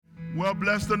Well,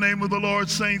 bless the name of the Lord,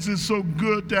 saints. It's so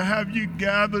good to have you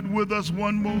gathered with us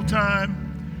one more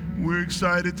time. We're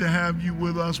excited to have you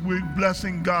with us. We're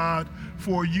blessing God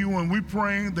for you, and we're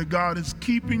praying that God is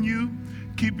keeping you,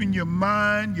 keeping your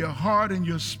mind, your heart, and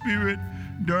your spirit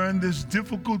during this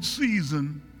difficult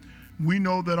season. We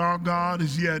know that our God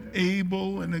is yet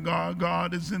able, and that our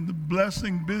God is in the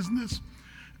blessing business.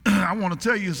 I want to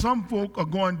tell you, some folk are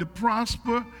going to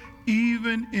prosper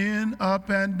even in a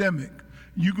pandemic.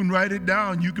 You can write it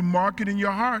down. You can mark it in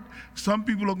your heart. Some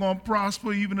people are going to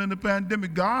prosper even in the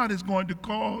pandemic. God is going to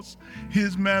cause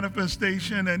his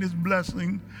manifestation and his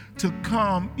blessing to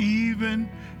come even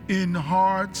in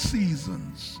hard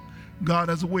seasons. God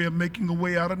has a way of making a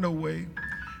way out of no way.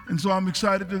 And so I'm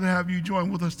excited to have you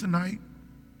join with us tonight.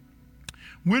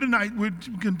 We're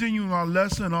continuing our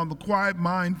lesson on the quiet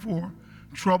mind for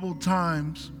troubled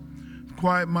times.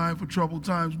 Quiet mind for troubled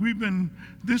times.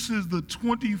 This is the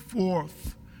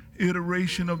 24th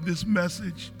iteration of this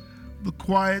message, the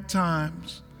quiet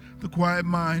times, the quiet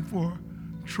mind for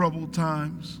troubled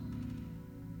times.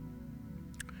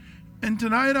 And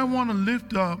tonight I want to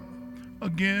lift up,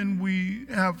 again, we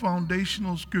have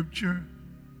foundational scripture.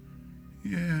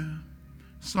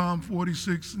 Psalm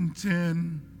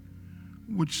 46:10,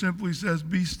 which simply says,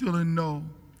 "Be still and know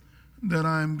that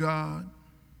I am God."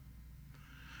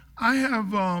 I've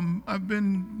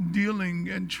been dealing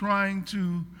and trying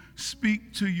to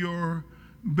speak to your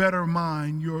better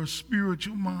mind, your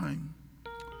spiritual mind.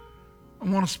 I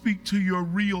want to speak to your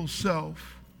real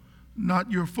self,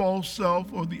 not your false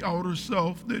self or the outer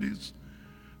self that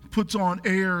puts on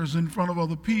airs in front of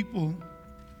other people.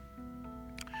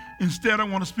 Instead, I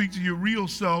want to speak to your real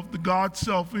self, the God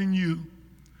self in you,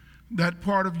 that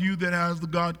part of you that has the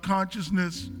God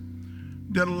consciousness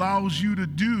that allows you to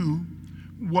do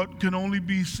what can only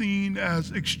be seen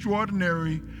as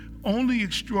extraordinary, only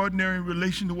extraordinary in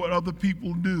relation to what other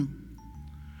people do.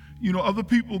 You know, other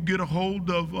people get a hold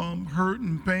of hurt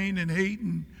and pain and hate,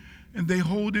 and they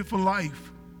hold it for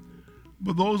life.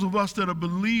 But those of us that are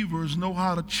believers know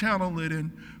how to channel it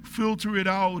and filter it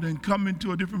out and come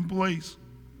into a different place.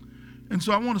 And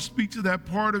so I want to speak to that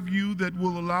part of you that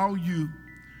will allow you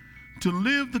to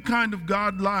live the kind of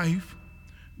God life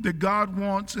that God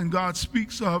wants and God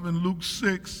speaks of in Luke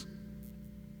 6,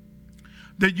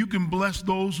 that you can bless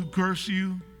those who curse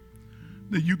you,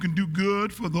 that you can do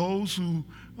good for those who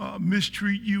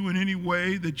mistreat you in any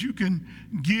way, that you can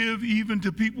give even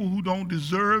to people who don't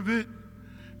deserve it,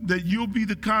 that you'll be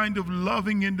the kind of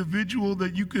loving individual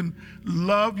that you can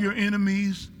love your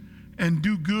enemies and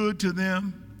do good to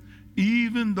them,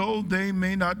 even though they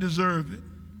may not deserve it.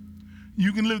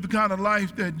 You can live the kind of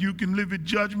life that you can live it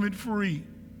judgment-free,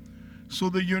 so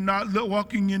that you're not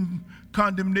walking in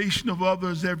condemnation of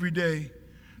others every day,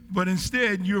 but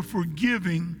instead you're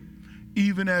forgiving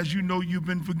even as you know you've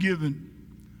been forgiven.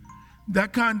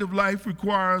 That kind of life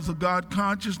requires a God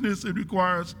consciousness. It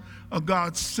requires a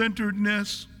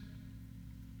God-centeredness.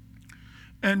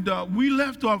 And we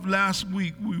left off last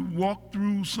week. We walked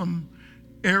through some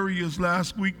areas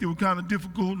last week that were kind of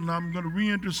difficult, and I'm going to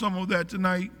re-enter some of that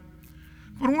tonight.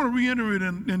 But I want to re-enter it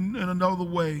in another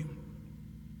way.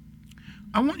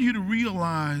 I want you to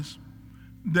realize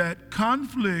that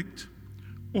conflict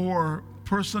or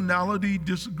personality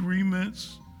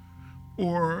disagreements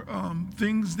or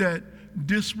things that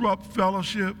disrupt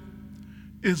fellowship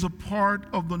is a part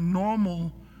of the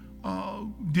normal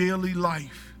daily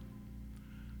life.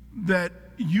 That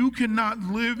you cannot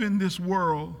live in this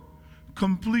world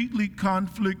completely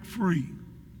conflict-free.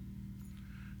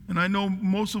 And I know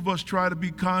most of us try to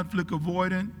be conflict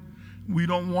avoidant. We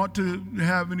don't want to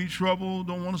have any trouble,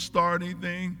 don't want to start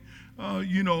anything.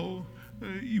 We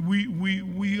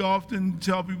often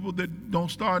tell people that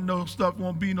don't start no stuff,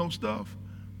 won't be no stuff.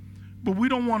 But we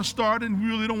don't want to start and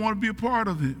really don't want to be a part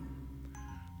of it.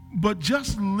 But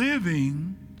just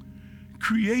living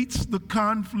creates the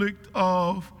conflict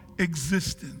of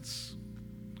existence.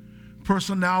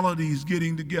 Personalities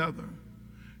getting together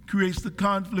creates the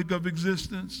conflict of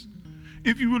existence.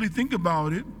 If you really think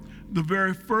about it, the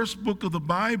very first book of the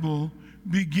Bible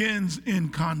begins in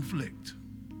conflict.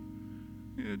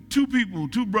 Two people,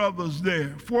 two brothers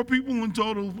there. Four people in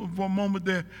total for a moment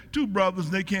there. Two brothers,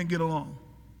 they can't get along.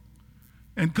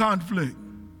 And conflict,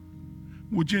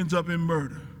 which ends up in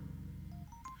murder.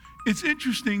 It's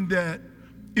interesting that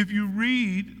if you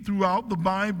read throughout the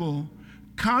Bible,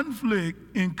 conflict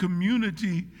in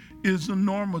community is a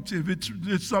normative. It's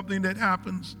something that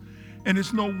happens. And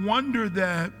it's no wonder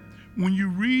that when you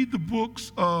read the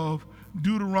books of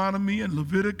Deuteronomy and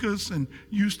Leviticus and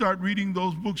you start reading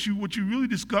those books, what you really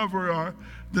discover are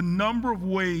the number of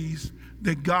ways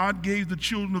that God gave the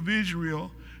children of Israel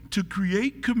to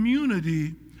create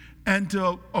community and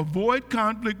to avoid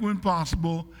conflict when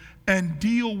possible and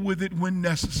deal with it when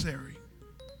necessary.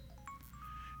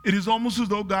 It is almost as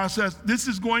though God says, this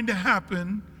is going to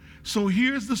happen, so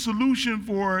here's the solution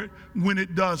for it when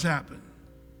it does happen.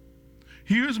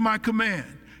 Here's my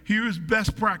command. Here's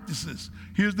best practices.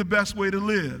 Here's the best way to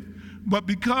live. But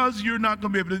because you're not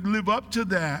going to be able to live up to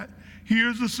that,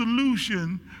 here's the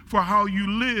solution for how you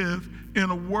live in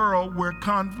a world where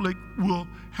conflict will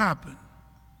happen.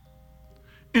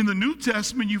 In the New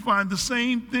Testament, you find the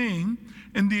same thing,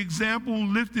 and the example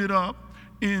lifted up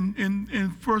in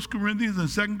 1 Corinthians and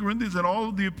 2 Corinthians and all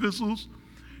of the epistles.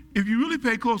 If you really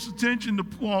pay close attention to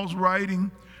Paul's writing,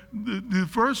 the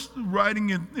first writing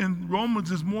in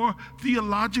Romans is more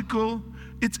theological.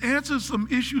 It answers some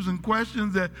issues and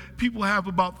questions that people have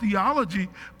about theology,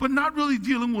 but not really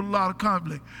dealing with a lot of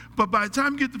conflict. But by the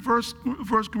time you get to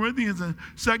 1 Corinthians and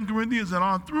 2 Corinthians and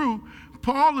on through,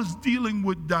 Paul is dealing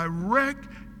with direct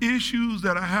issues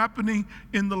that are happening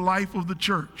in the life of the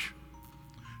church.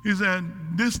 He's saying,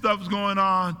 this stuff's going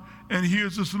on, and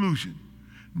here's the solution.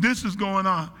 This is going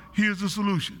on, here's the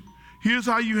solution. Here's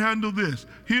how you handle this.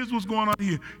 Here's what's going on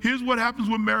here. Here's what happens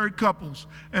with married couples.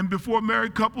 And before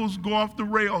married couples go off the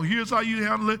rail, here's how you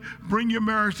handle it. Bring your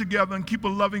marriage together and keep a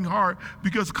loving heart,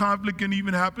 because conflict can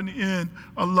even happen in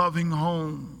a loving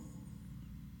home.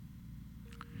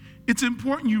 It's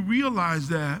important you realize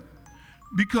that,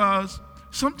 because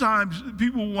sometimes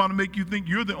people want to make you think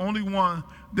you're the only one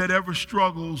that ever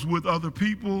struggles with other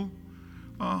people.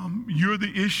 You're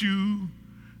the issue,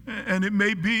 and it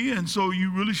may be, and so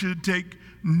you really should take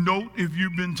note if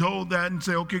you've been told that and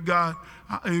say, okay, God,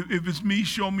 if it's me,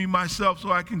 show me myself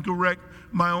so I can correct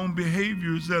my own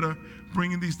behaviors that are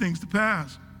bringing these things to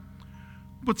pass.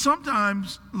 But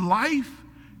sometimes life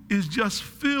is just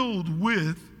filled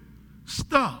with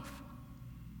stuff.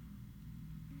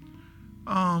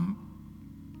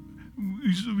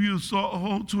 You saw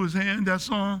Hold to His Hand, that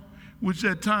song, which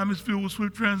at time is filled with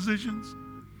swift transitions.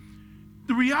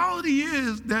 The reality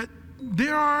is that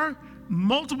there are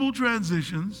multiple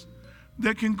transitions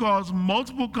that can cause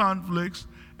multiple conflicts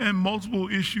and multiple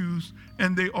issues,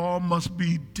 and they all must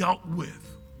be dealt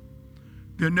with.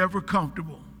 They're never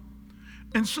comfortable.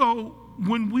 And so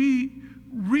when we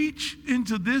reach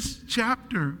into this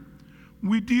chapter,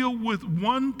 we deal with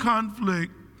one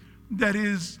conflict that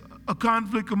is a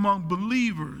conflict among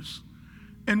believers,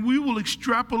 and we will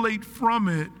extrapolate from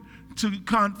it to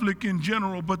conflict in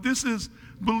general, but this is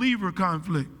believer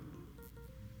conflict.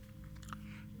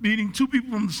 Meaning two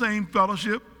people from the same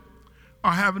fellowship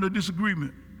are having a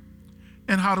disagreement,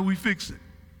 and how do we fix it?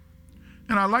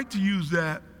 And I like to use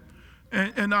that,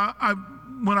 and I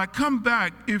when I come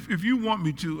back, if you want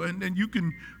me to, and you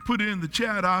can put it in the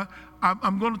chat,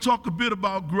 I'm going to talk a bit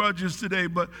about grudges today,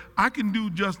 but I can do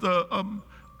just a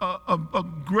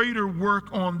greater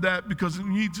work on that, because we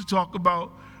need to talk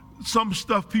about some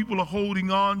stuff people are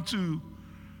holding on to,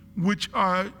 which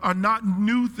are not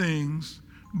new things.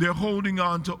 They're holding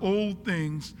on to old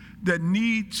things that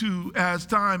need to, as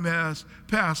time has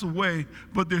passed away,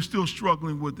 but they're still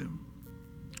struggling with them.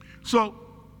 So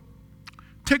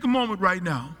take a moment right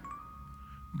now.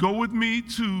 Go with me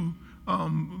to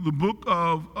the book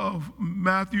of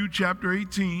Matthew chapter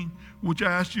 18, which I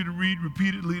asked you to read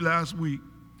repeatedly last week.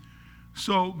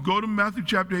 So go to Matthew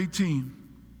chapter 18.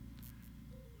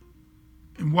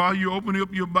 And while you're opening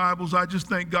up your Bibles, I just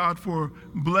thank God for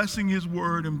blessing His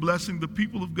word and blessing the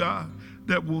people of God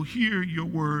that will hear your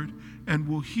word and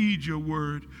will heed your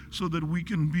word, so that we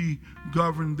can be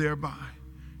governed thereby.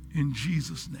 In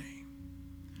Jesus' name,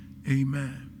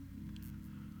 amen.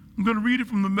 I'm going to read it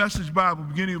from the Message Bible,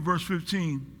 beginning of verse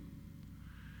 15.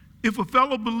 If a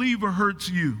fellow believer hurts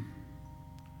you,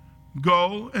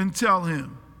 go and tell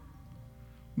him.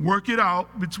 Work it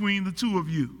out between the two of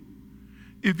you.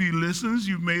 If he listens,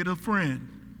 you've made a friend.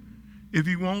 If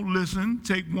he won't listen,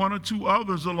 take one or two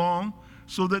others along,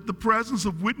 so that the presence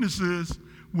of witnesses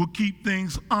will keep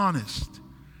things honest,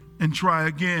 and try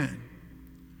again.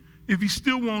 If he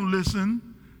still won't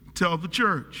listen, tell the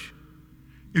church.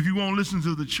 If you won't listen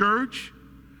to the church,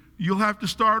 you'll have to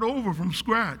start over from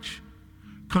scratch.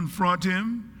 Confront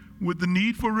him with the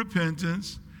need for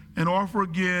repentance and offer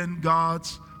again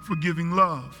God's forgiving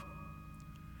love.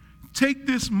 Take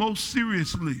this most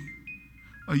seriously.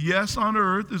 A yes on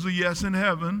earth is a yes in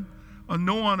heaven. A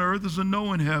no on earth is a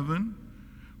no in heaven.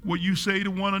 What you say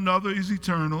to one another is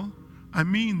eternal. I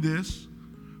mean this.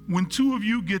 When two of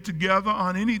you get together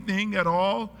on anything at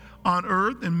all on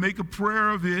earth and make a prayer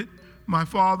of it, my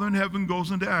Father in heaven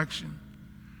goes into action.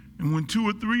 And when two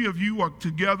or three of you are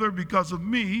together because of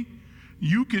me,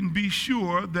 you can be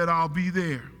sure that I'll be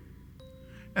there.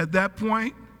 At that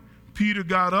point, Peter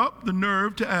got up the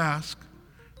nerve to ask,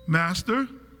 Master,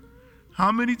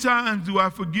 how many times do I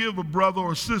forgive a brother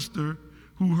or sister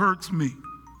who hurts me?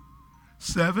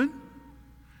 7?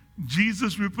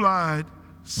 Jesus replied,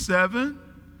 7?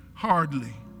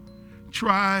 Hardly.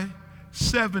 Try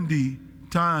 70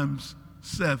 times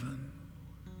 7.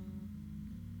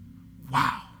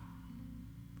 Wow.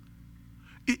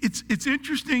 It's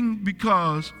interesting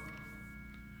because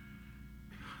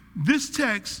this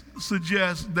text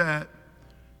suggests that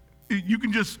you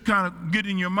can just kind of get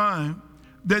in your mind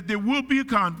that there will be a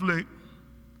conflict.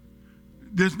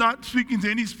 There's not speaking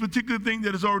to any particular thing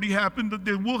that has already happened, that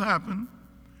there will happen.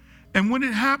 And when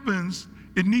it happens,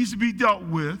 it needs to be dealt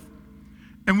with.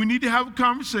 And we need to have a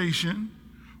conversation.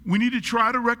 We need to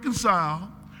try to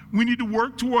reconcile. We need to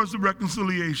work towards the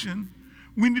reconciliation.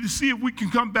 We need to see if we can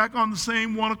come back on the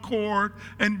same one accord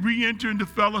and re-enter into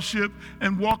fellowship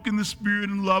and walk in the spirit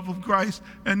and love of Christ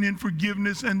and in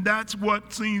forgiveness. And that's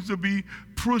what seems to be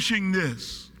pushing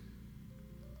this.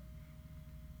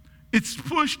 It's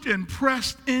pushed and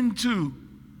pressed into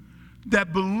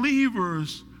that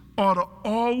believers ought to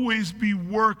always be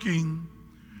working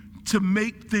to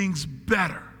make things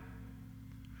better.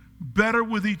 Better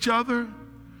with each other,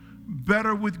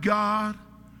 better with God,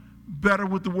 better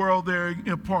with the world they're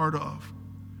a part of.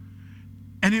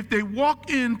 And if they walk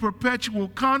in perpetual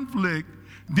conflict,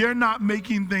 they're not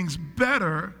making things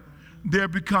better, they're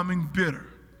becoming bitter.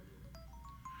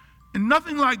 And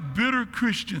nothing like bitter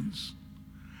Christians.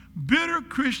 Bitter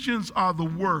Christians are the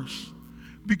worst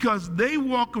because they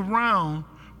walk around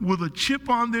with a chip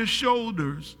on their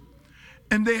shoulders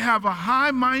and they have a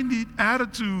high-minded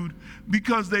attitude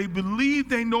because they believe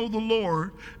they know the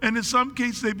Lord, and in some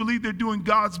cases they believe they're doing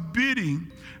God's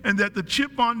bidding, and that the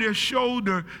chip on their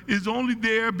shoulder is only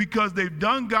there because they've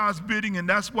done God's bidding, and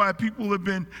that's why people have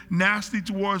been nasty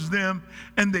towards them,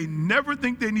 and they never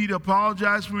think they need to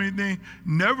apologize for anything,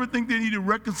 never think they need to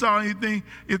reconcile anything.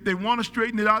 If they want to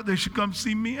straighten it out, they should come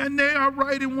see me, and they are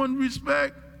right in one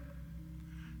respect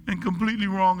and completely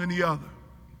wrong in the other.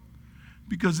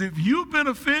 Because if you've been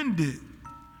offended,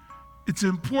 it's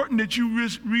important that you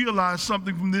realize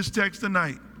something from this text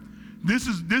tonight. This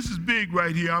is big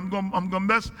right here. I'm gonna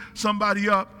mess somebody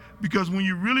up because when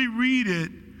you really read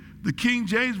it, the King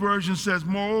James Version says,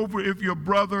 moreover, if your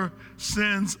brother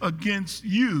sins against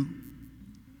you,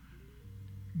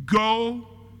 go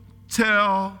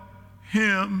tell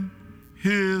him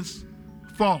his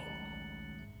fault.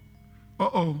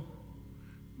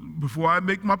 Before I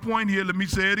make my point here, let me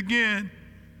say it again.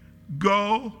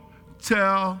 Go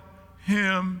tell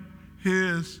him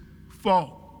his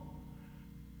fault.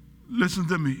 Listen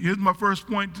to me. Here's my first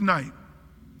point tonight.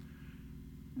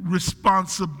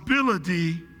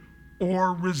 Responsibility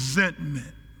or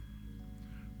resentment.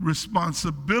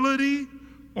 Responsibility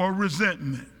or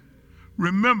resentment.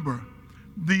 Remember,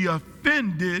 the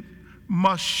offended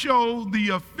must show the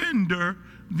offender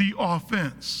the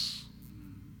offense.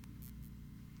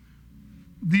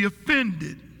 The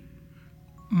offended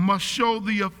must show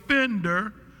the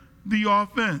offender the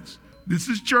offense. This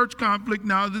is church conflict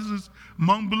now. This is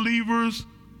among believers.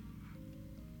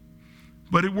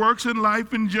 But it works in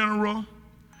life in general.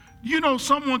 You know,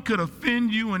 someone could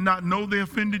offend you and not know they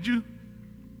offended you.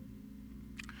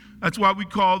 That's why we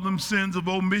call them sins of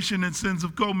omission and sins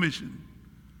of commission.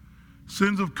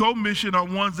 Sins of commission are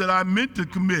ones that I meant to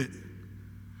commit.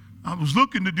 I was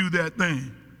looking to do that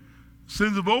thing.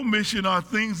 Sins of omission are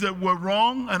things that were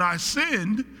wrong and I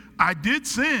sinned. I did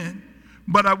sin,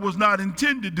 but I was not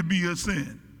intended to be a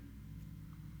sin.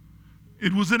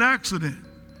 It was an accident.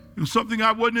 It was something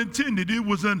I wasn't intended. It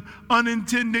was an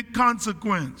unintended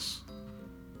consequence.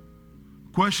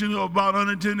 Question about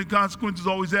unintended consequences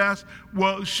always asked,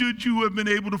 well, should you have been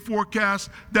able to forecast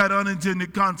that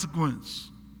unintended consequence?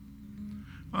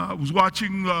 I was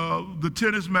watching the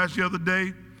tennis match the other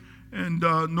day, and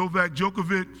Novak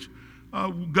Djokovic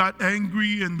got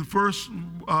angry in the first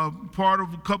part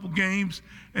of a couple games,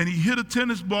 and he hit a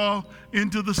tennis ball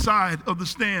into the side of the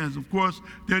stands. Of course,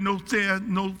 there are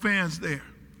no fans there.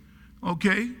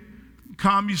 Okay?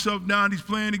 Calm yourself down. He's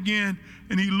playing again,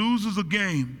 and he loses a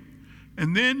game.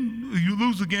 And then you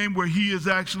lose a game where he is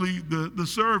actually the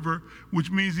server, which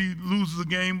means he loses a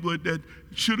game that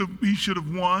he should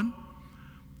have won.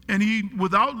 And he,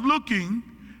 without looking,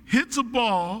 hits a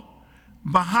ball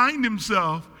behind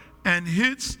himself and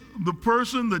hits the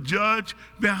person, the judge,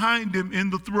 behind him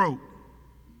in the throat.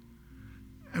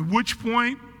 At which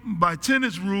point, by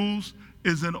tennis rules,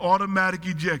 is an automatic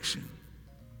ejection.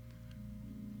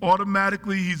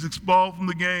 Automatically, he's expelled from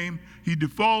the game. He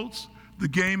defaults. The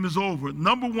game is over.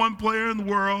 Number one player in the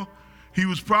world He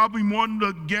was probably more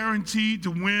than guaranteed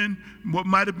to win what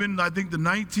might have been, I think, the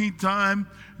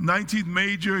 19th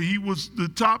major. He was the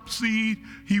top seed.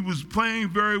 He was playing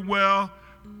very well,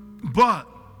 but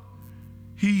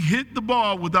he hit the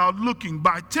ball without looking.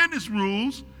 By tennis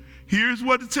rules, here's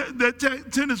what the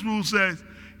tennis rule says.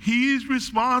 He's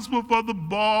responsible for the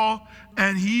ball,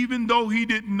 and even though he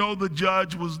didn't know the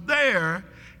judge was there,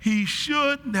 he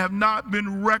should have not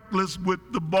been reckless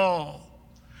with the ball.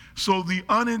 So the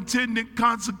unintended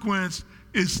consequence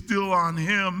is still on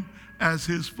him as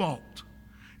his fault.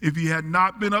 If he had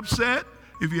not been upset,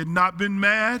 if he had not been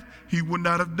mad, he would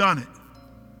not have done it.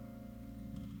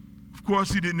 Of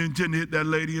course, he didn't intend to hit that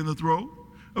lady in the throat.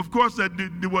 Of course, that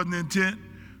wasn't the intent.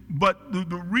 But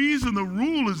the reason the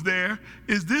rule is there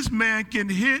is this man can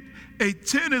hit a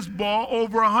tennis ball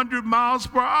over 100 miles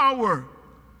per hour.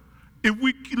 If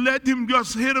we let him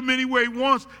just hit him any way he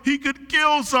wants, he could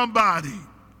kill somebody.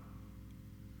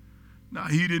 Now,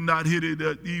 he did not hit it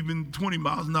at even 20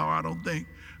 miles an hour, I don't think,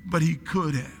 but he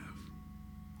could have.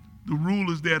 The rule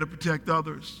is there to protect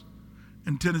others,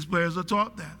 and tennis players are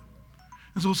taught that.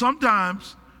 And so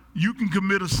sometimes you can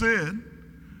commit a sin,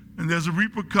 and there's a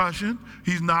repercussion.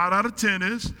 He's not out of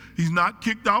tennis. He's not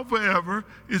kicked out forever.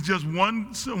 It's just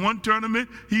one tournament.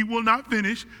 He will not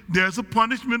finish. There's a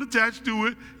punishment attached to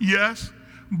it, yes,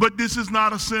 but this is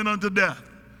not a sin unto death.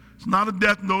 It's not a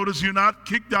death notice. You're not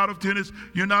kicked out of tennis.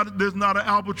 There's not an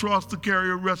albatross to carry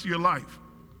the rest of your life.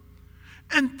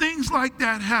 And things like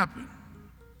that happen.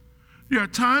 There are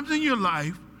times in your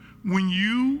life when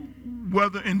you,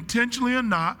 whether intentionally or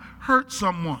not, hurt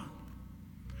someone.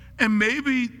 And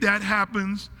maybe that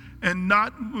happens and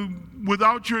not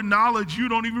without your knowledge, you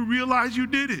don't even realize you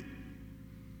did it.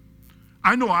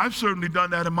 I know I've certainly done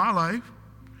that in my life.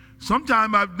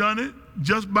 Sometimes I've done it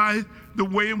just by the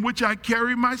way in which I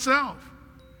carry myself,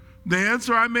 the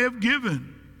answer I may have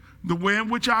given, the way in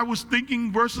which I was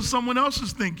thinking versus someone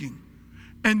else's thinking.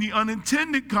 And the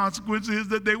unintended consequence is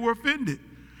that they were offended.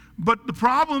 But the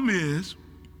problem is,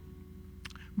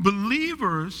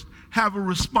 believers have a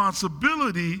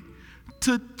responsibility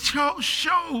to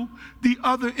show the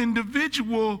other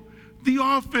individual the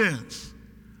offense.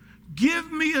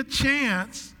 Give me a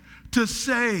chance to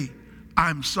say,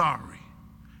 I'm sorry,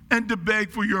 and to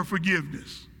beg for your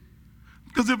forgiveness.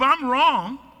 Because if I'm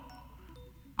wrong,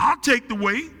 I'll take the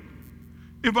weight.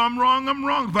 If I'm wrong, I'm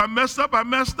wrong. If I messed up, I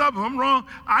messed up. If I'm wrong,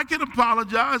 I can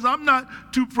apologize. I'm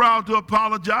not too proud to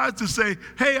apologize, to say,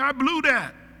 hey, I blew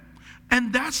that.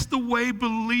 And that's the way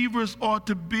believers ought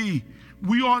to be.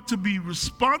 We ought to be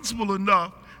responsible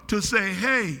enough to say,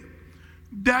 hey,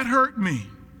 that hurt me.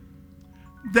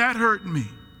 That hurt me.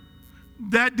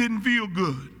 That didn't feel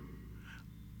good.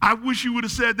 I wish you would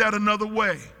have said that another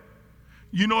way.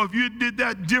 You know, if you did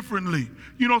that differently.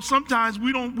 You know, sometimes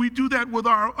we do that with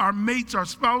our mates, our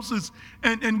spouses,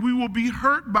 and we will be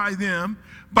hurt by them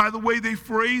by the way they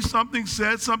phrased something,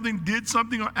 said something, did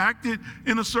something, or acted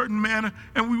in a certain manner,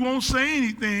 and we won't say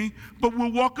anything, but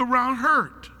we'll walk around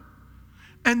hurt.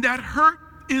 And that hurt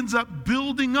ends up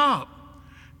building up.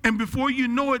 And before you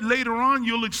know it, later on,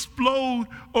 you'll explode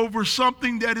over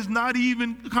something that is not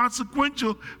even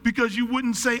consequential because you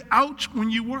wouldn't say ouch when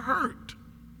you were hurt.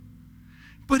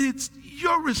 But it's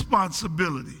your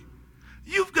responsibility.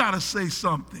 You've got to say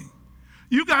something.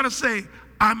 You got to say,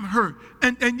 I'm hurt.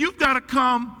 And you've got to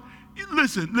come.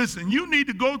 Listen, you need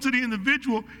to go to the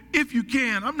individual if you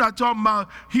can. I'm not talking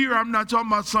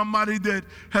about somebody that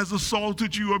has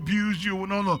assaulted you, abused you.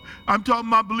 No. I'm talking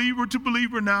about believer to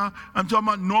believer now. I'm talking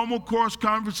about normal course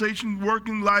conversation,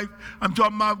 working life. I'm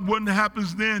talking about what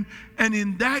happens then. And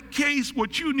in that case,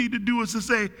 what you need to do is to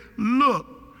say, look,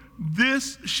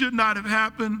 this should not have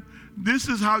happened. This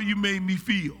is how you made me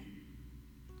feel.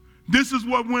 This is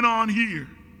what went on here.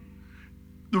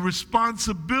 The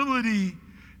responsibility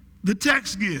the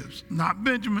text gives, not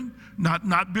Benjamin,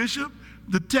 not Bishop.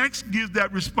 The text gives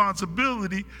that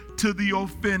responsibility to the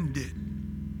offended.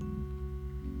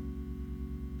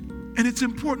 And it's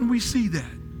important we see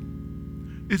that.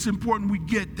 It's important we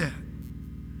get that.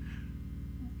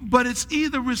 But it's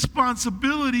either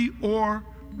responsibility or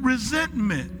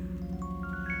resentment.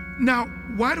 Now,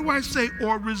 why do I say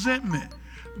or resentment?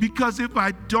 Because if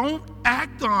I don't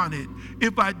act on it,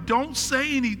 if I don't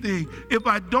say anything, if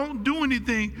I don't do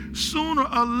anything, sooner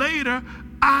or later,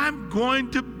 I'm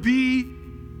going to be,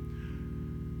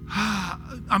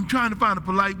 I'm trying to find a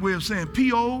polite way of saying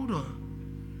PO'd or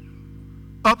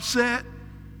upset,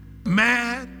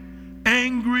 mad,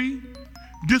 angry,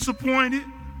 disappointed.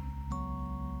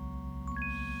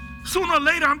 Sooner or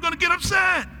later, I'm going to get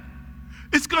upset.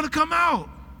 It's going to come out.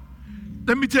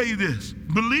 Let me tell you this.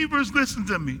 Believers, listen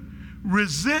to me.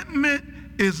 Resentment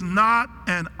is not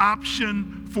an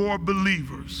option for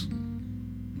believers.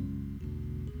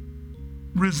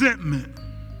 Resentment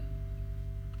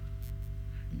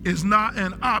is not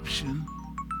an option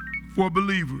for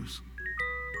believers.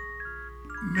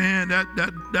 Man,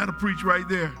 that'll preach right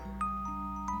there.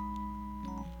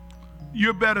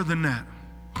 You're better than that.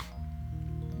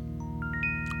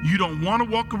 You don't want to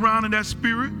walk around in that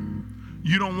spirit.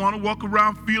 You don't want to walk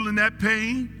around feeling that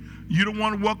pain. You don't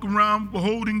want to walk around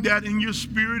holding that in your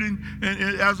spirit and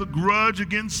as a grudge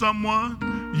against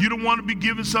someone. You don't want to be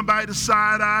giving somebody the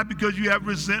side eye because you have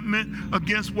resentment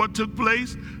against what took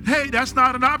place. Hey, that's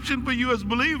not an option for you as a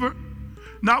believer.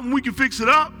 Not when we can fix it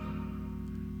up.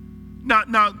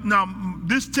 Now,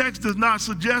 this text does not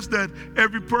suggest that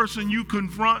every person you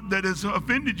confront that has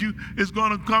offended you is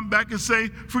going to come back and say,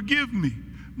 forgive me.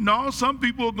 No, some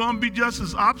people are going to be just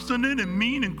as obstinate and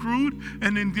mean and crude,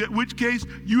 and in which case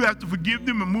you have to forgive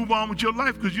them and move on with your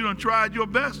life because you done tried your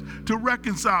best to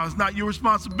reconcile. It's not your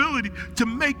responsibility to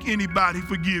make anybody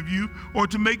forgive you or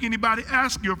to make anybody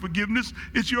ask your forgiveness.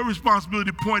 It's your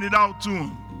responsibility to point it out to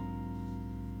them.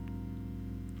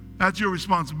 That's your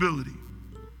responsibility.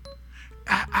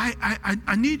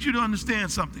 I need you to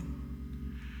understand something.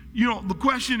 You know, the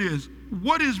question is,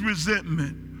 what is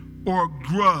resentment or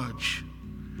grudge?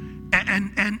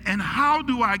 And how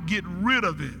do I get rid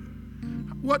of it?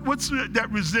 What's that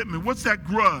resentment? What's that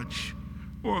grudge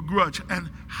or a grudge? And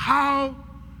how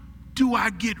do I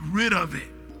get rid of it?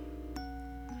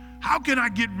 How can I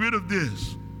get rid of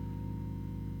this?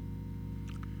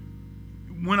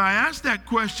 When I ask that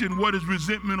question, what is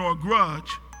resentment or grudge?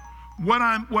 What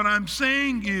I'm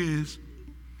saying is,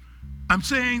 I'm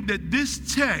saying that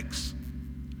this text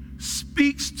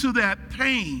speaks to that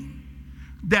pain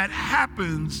that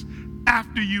happens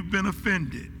after you've been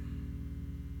offended.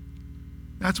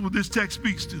 That's what this text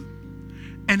speaks to.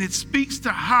 And it speaks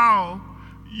to how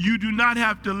you do not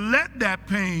have to let that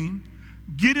pain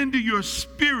get into your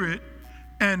spirit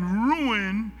and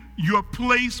ruin your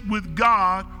place with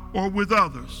God or with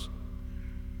others.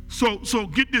 So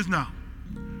get this now.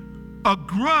 A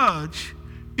grudge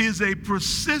is a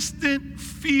persistent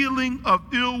feeling of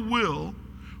ill will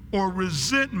or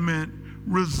resentment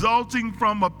resulting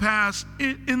from a past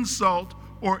insult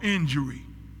or injury.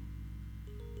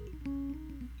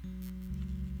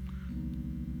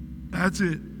 That's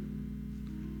it.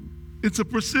 It's a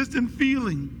persistent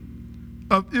feeling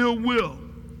of ill will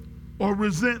or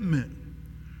resentment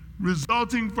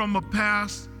resulting from a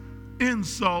past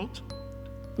insult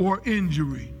or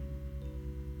injury.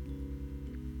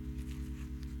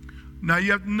 Now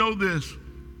you have to know this.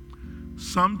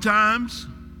 Sometimes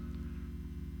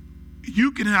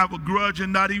you can have a grudge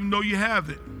and not even know you have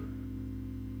it.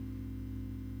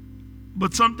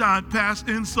 But sometimes past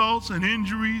insults and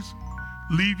injuries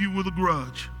leave you with a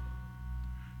grudge.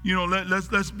 You know,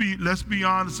 let's be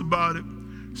honest about it.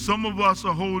 Some of us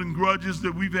are holding grudges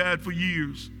that we've had for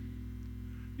years.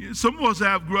 Some of us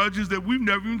have grudges that we've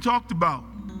never even talked about.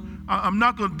 I'm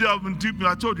not going to delve into it.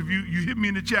 I told you, if you hit me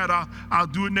in the chat, I'll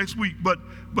do it next week. But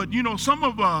you know, some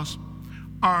of us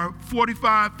are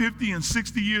 45, 50, and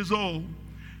 60 years old,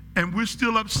 and we're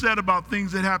still upset about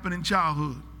things that happened in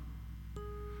childhood.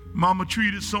 Mama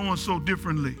treated so-and-so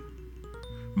differently.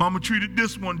 Mama treated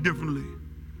this one differently.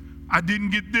 I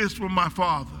didn't get this from my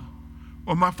father.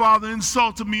 Or my father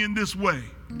insulted me in this way,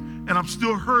 and I'm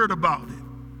still hurt about it.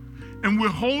 And we're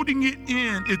holding it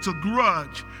in. It's a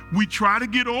grudge. We try to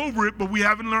get over it, but we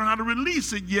haven't learned how to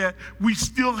release it yet. We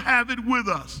still have it with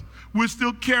us. We're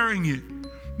still carrying it.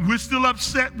 We're still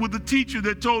upset with the teacher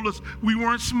that told us we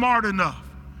weren't smart enough.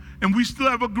 And we still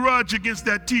have a grudge against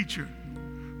that teacher.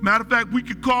 Matter of fact, we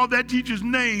could call that teacher's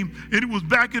name, and it was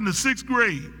back in the 6th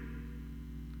grade.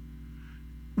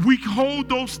 We hold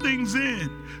those things in.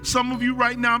 Some of you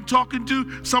right now I'm talking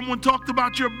to, someone talked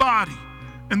about your body.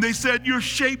 And they said your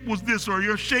shape was this or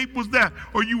your shape was that,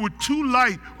 or you were too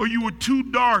light, or you were too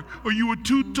dark, or you were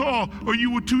too tall, or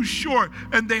you were too short,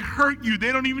 and they hurt you.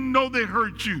 They don't even know they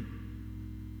hurt you.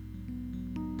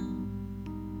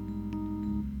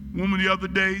 Woman, the other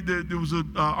day, there was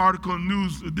an article in the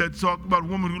news that talked about a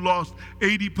woman who lost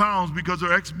 80 pounds because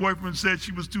her ex-boyfriend said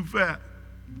she was too fat.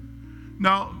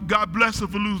 Now, God bless her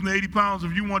for losing 80 pounds.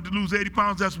 If you want to lose 80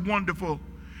 pounds, that's wonderful.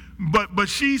 But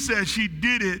she said she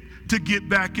did it to get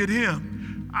back at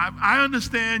him. I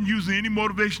understand using any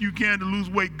motivation you can to lose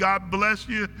weight. God bless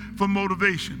you for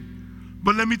motivation.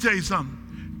 But let me tell you something.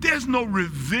 There's no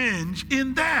revenge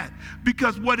in that,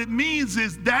 because what it means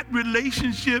is that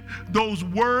relationship, those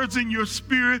words in your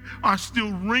spirit are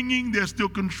still ringing, they're still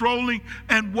controlling,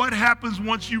 and what happens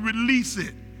once you release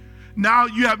it? Now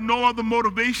you have no other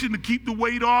motivation to keep the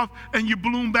weight off and you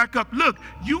balloon back up. Look,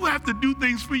 you have to do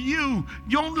things for you.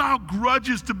 You don't allow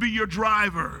grudges to be your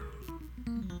driver.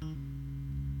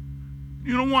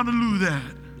 You don't want to lose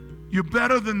that. You're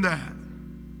better than that.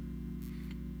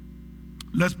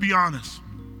 Let's be honest.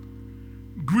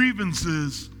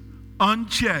 Grievances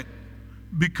unchecked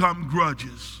become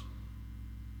grudges.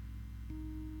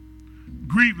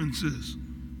 Grievances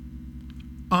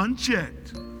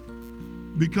unchecked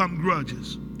become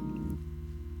grudges.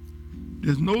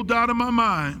 There's no doubt in my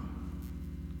mind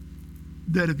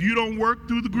that if you don't work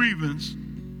through the grievance,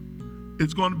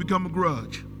 it's going to become a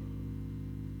grudge.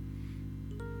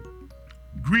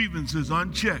 Grievances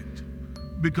unchecked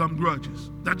become grudges.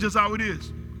 That's just how it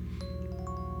is.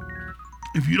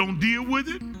 If you don't deal with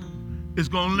it, it's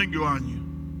going to linger on you.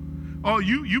 Oh,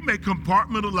 you may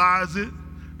compartmentalize it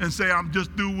and say, I'm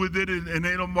just through with it and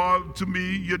ain't no more to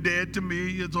me, you're dead to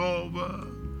me, it's over.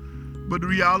 But the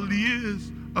reality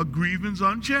is, a grievance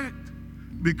unchecked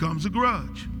becomes a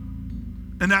grudge.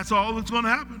 And that's all that's going to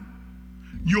happen.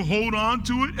 You'll hold on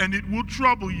to it and it will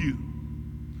trouble you.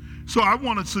 So I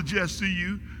want to suggest to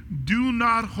you, do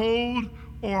not hold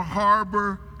or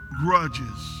harbor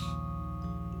grudges.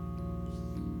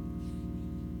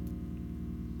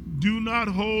 Do not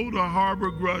hold or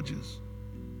harbor grudges.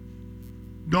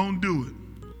 Don't do it.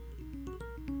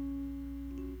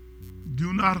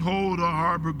 Do not hold or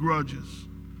harbor grudges.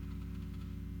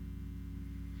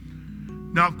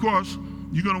 Now, of course,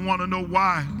 you're going to want to know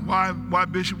why. Why,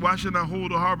 Bishop? Why should I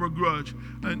hold or harbor a grudge?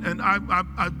 And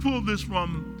I pulled this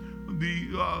from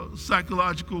the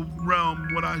psychological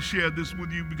realm when I shared this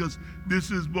with you, because this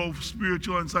is both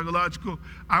spiritual and psychological.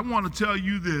 I want to tell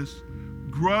you this.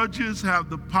 Grudges have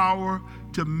the power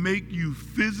to make you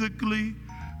physically,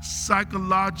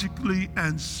 psychologically,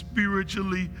 and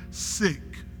spiritually sick.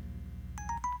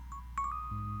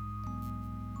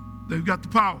 They've got the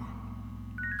power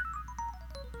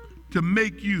to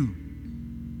make you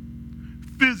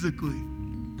physically,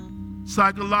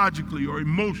 psychologically, or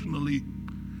emotionally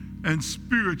and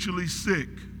spiritually sick.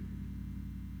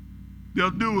 They'll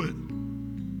do it.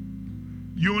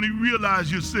 You only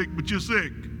realize you're sick, but you're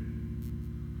sick.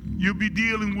 You'll be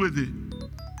dealing with it.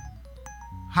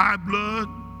 High blood,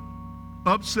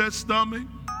 upset stomach,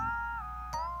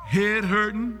 head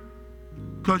hurting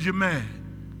because you're mad.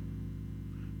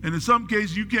 And in some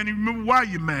cases, you can't even remember why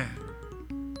you're mad,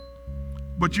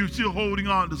 but you're still holding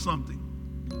on to something.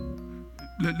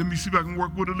 Let me see if I can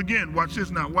work with it again. Watch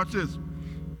this now. Watch this.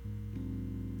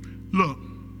 Look,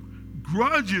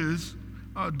 grudges,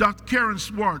 Dr. Karen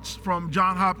Swartz from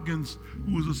Johns Hopkins,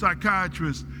 who is a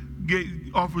psychiatrist,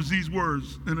 offers these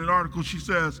words in an article. She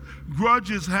says,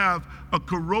 grudges have a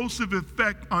corrosive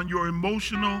effect on your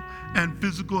emotional and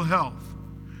physical health.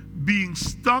 Being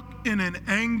stuck in an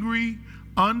angry,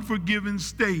 unforgiving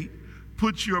state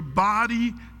puts your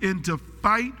body into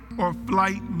fight or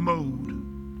flight mode.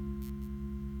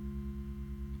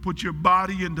 Put your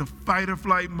body into fight or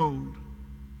flight mode.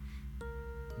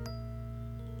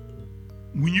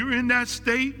 When you're in that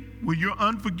state where you're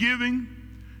unforgiving,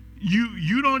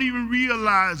 you don't even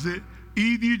realize it.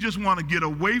 Either you just want to get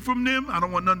away from them, I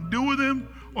don't want nothing to do with them,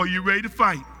 or you're ready to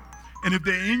fight. And if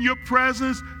they're in your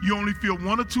presence, you only feel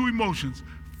one or two emotions,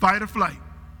 fight or flight.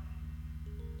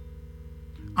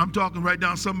 I'm talking right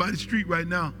down somebody's street right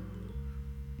now.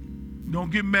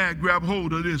 Don't get mad, grab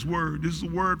hold of this word. This is a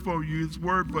word for you. It's a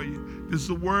word for you. This is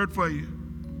a word for you.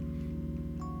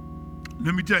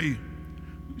 Let me tell you.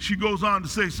 She goes on to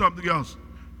say something else.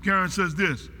 Karen says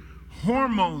this: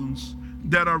 hormones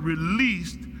that are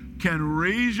released can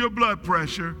raise your blood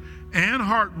pressure and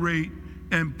heart rate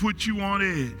and put you on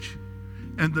edge.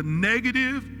 And the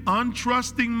negative,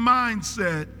 untrusting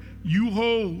mindset you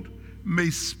hold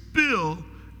may spill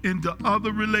into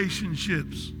other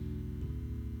relationships.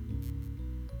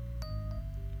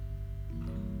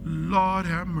 Lord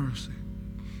have mercy.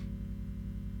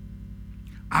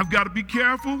 I've got to be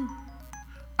careful.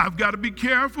 I've got to be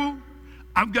careful.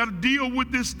 I've got to deal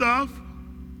with this stuff.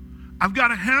 I've got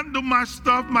to handle my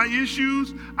stuff, my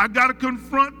issues. I've got to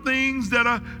confront things that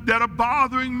are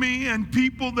bothering me and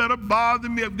people that are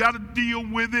bothering me. I've got to deal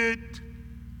with it.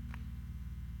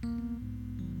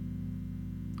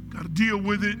 Got to deal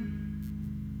with it.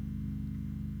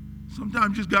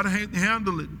 Sometimes you just got to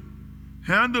handle it.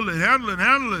 Handle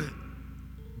it.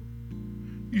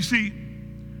 You see,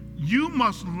 you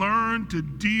must learn to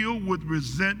deal with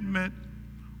resentment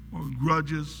or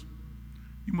grudges.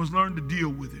 You must learn to deal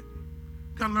with it.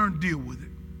 You got to learn to deal with it.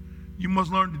 You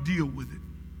must learn to deal with it.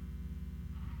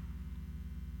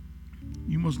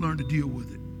 You must learn to deal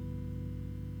with it.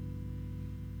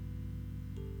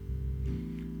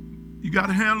 You got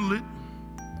to handle it.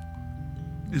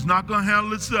 It's not going to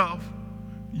handle itself.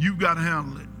 You've got to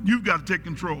handle it. You've got to take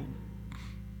control.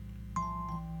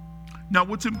 Now,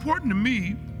 what's important to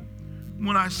me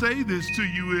when I say this to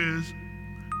you is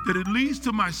that it leads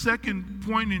to my second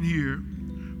point in here,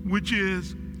 which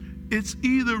is it's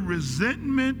either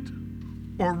resentment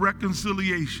or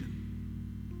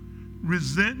reconciliation.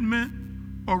 Resentment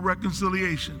or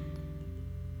reconciliation.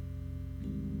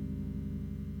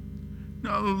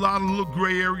 Now, a lot of little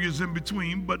gray areas in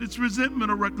between, but it's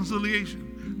resentment or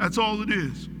reconciliation. That's all it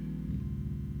is.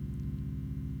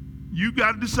 You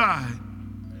got to decide,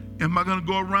 am I going to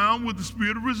go around with the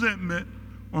spirit of resentment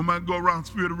or am I going to go around with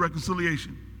the spirit of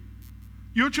reconciliation?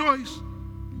 Your choice.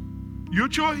 Your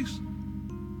choice.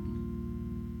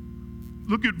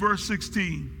 Look at verse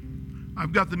 16.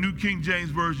 I've got the New King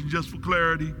James Version just for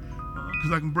clarity,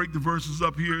 because I can break the verses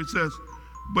up here. It says,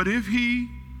 but if he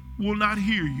will not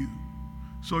hear you,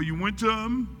 so you went to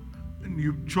him and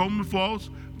you told him the faults,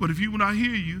 but if he will not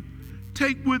hear you,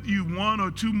 take with you one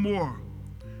or two more,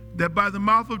 that by the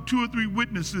mouth of two or three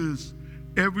witnesses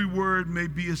every word may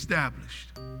be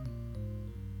established.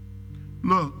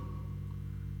 Look,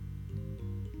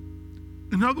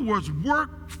 in other words,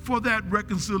 work for that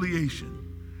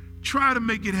reconciliation. Try to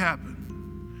make it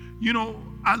happen. You know,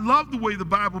 I love the way the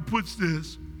Bible puts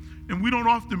this, and we don't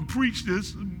often preach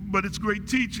this, but it's great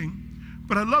teaching.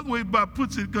 But I love the way the Bible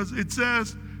puts it because it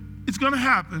says it's going to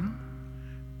happen,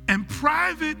 and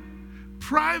private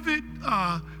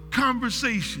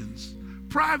conversations,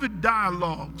 private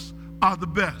dialogues are the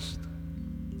best.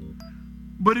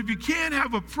 But if you can't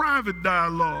have a private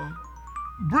dialogue,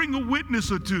 bring a witness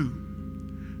or two,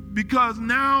 because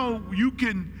now you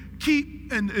can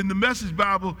keep, in the Message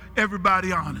Bible,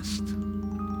 everybody honest.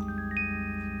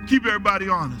 Keep everybody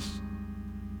honest.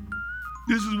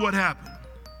 This is what happened.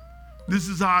 This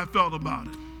is how I felt about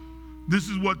it. This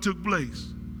is what took place.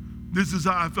 This is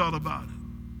how I felt about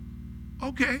it.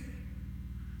 Okay.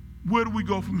 Where do we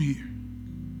go from here?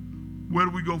 Where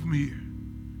do we go from here?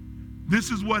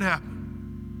 This is what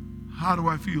happened. How do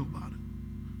I feel about it?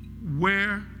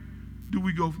 Where do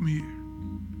we go from here?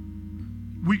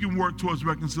 We can work towards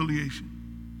reconciliation.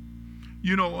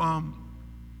 You know,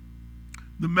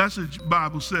 the Message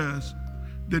Bible says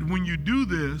that when you do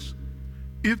this,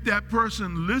 if that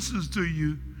person listens to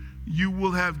you, you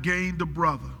will have gained a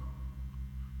brother.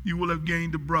 You will have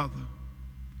gained a brother.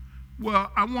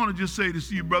 Well, I want to just say this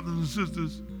to you, brothers and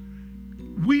sisters.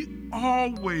 We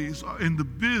always are in the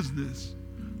business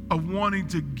of wanting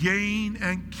to gain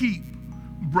and keep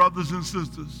brothers and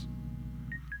sisters.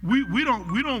 We don't,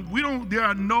 there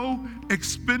are no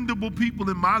expendable people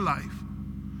in my life.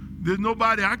 There's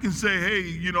nobody I can say, hey,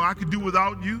 you know, I could do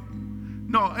without you.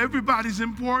 No, everybody's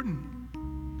important.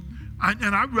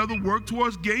 And I'd rather work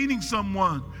towards gaining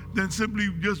someone than simply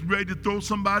just ready to throw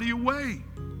somebody away.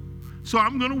 So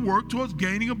I'm going to work towards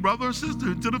gaining a brother or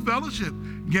sister into the fellowship.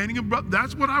 Gaining a brother,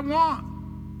 that's what I want.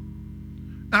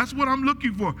 That's what I'm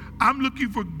looking for. I'm looking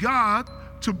for God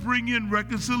to bring in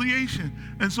reconciliation.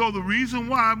 And so the reason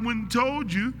why I went and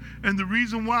told you, and the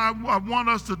reason why I want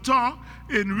us to talk,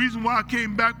 and the reason why I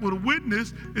came back with a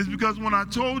witness is because when I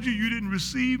told you, you didn't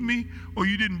receive me or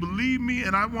you didn't believe me,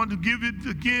 and I want to give it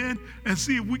again and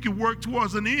see if we can work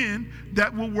towards an end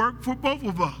that will work for both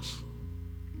of us.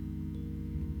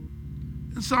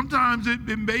 And sometimes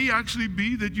it may actually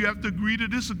be that you have to agree to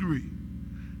disagree,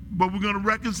 but we're going to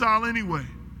reconcile anyway.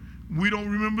 We don't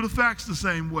remember the facts the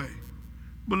same way,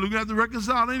 but we're going to have to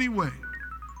reconcile anyway.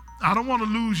 I don't want to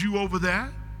lose you over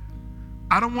that.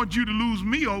 I don't want you to lose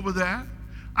me over that.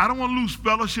 I don't want to lose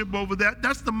fellowship over that.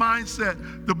 That's the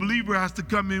mindset the believer has to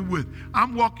come in with.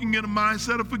 I'm walking in a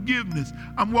mindset of forgiveness.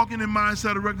 I'm walking in a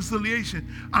mindset of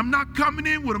reconciliation. I'm not coming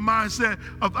in with a mindset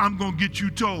of I'm going to get you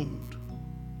told.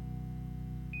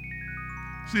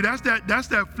 See, that's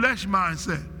that flesh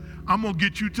mindset. I'm going to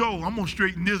get you told. I'm going to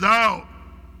straighten this out.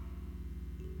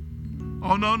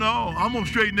 Oh, no, I'm going to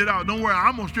straighten it out. Don't worry,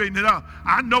 I'm going to straighten it out.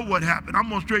 I know what happened. I'm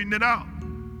going to straighten it out.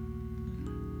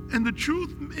 And the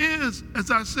truth is,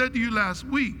 as I said to you last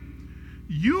week,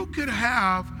 you could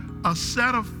have a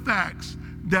set of facts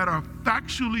that are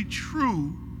factually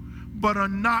true, but are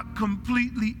not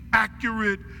completely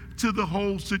accurate to the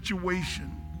whole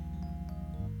situation.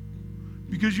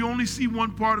 Because you only see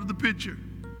one part of the picture.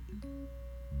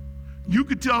 You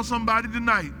could tell somebody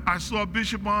tonight, I saw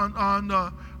Bishop on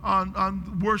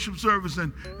worship service,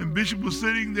 and Bishop was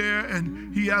sitting there,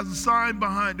 and he has a sign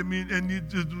behind him, and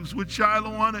it's with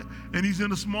Shiloh on it, and he's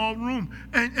in a small room.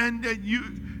 And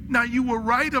you were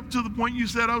right up to the point you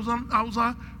said I was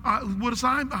with a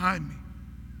sign behind me.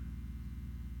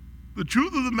 The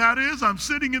truth of the matter is, I'm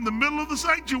sitting in the middle of the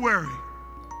sanctuary.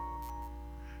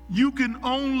 You can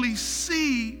only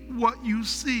see what you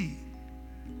see.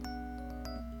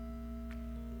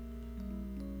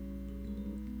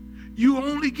 You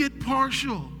only get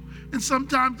partial. And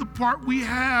sometimes the part we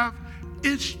have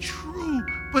is true,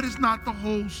 but it's not the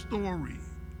whole story.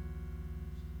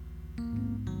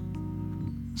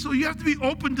 So you have to be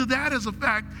open to that as a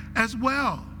fact as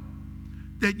well.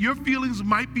 That your feelings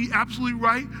might be absolutely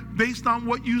right based on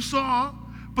what you saw,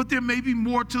 but there may be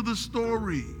more to the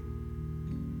story.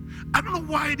 I don't know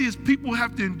why it is people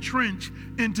have to entrench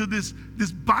into this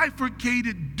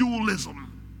bifurcated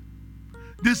dualism,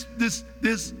 this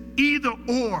either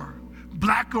or,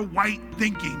 black or white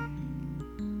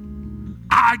thinking.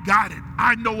 I got it.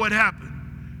 I know what happened.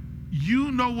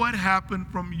 You know what happened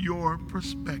from your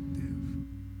perspective.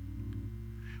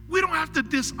 We don't have to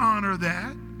dishonor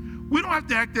that. We don't have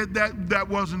to act that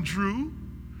wasn't true,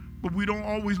 but we don't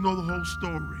always know the whole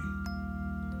story.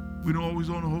 We don't always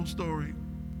know the whole story.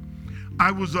 I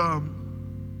don't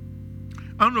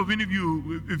know if any of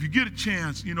you, if you get a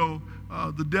chance,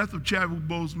 the death of Chadwick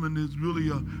Boseman is really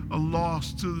a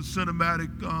loss to the cinematic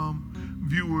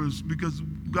viewers, because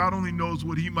God only knows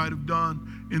what he might have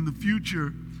done in the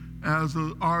future as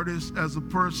an artist, as a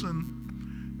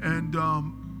person. And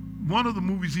one of the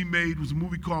movies he made was a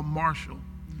movie called Marshall.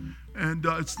 And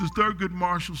it's the Thurgood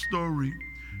Marshall story.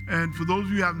 And for those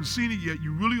of you who haven't seen it yet,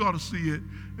 you really ought to see it.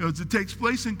 It takes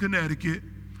place in Connecticut,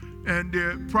 and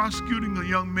they're prosecuting a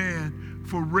young man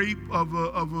for rape of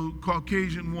a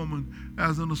Caucasian woman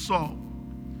as an assault.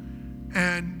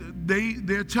 And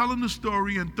they're telling the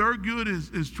story, and Thurgood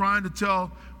is trying to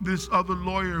tell this other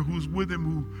lawyer who's with him,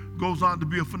 who goes on to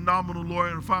be a phenomenal lawyer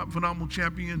and a phenomenal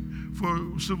champion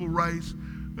for civil rights.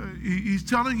 He's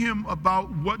telling him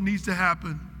about what needs to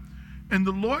happen. And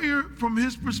the lawyer, from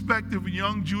his perspective, a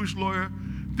young Jewish lawyer,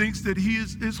 thinks that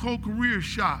his whole career is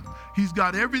shot. He's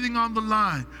got everything on the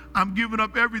line. I'm giving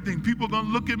up everything. People are going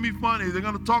to look at me funny. They're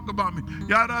going to talk about me.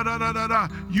 Yada, da, da, da, da.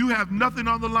 You have nothing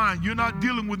on the line. You're not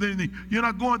dealing with anything. You're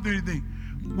not going through anything.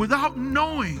 Without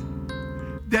knowing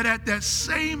that at that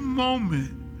same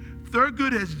moment,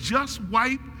 Thurgood has just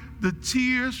wiped the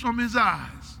tears from his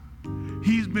eyes.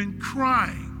 He's been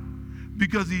crying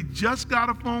because he just got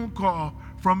a phone call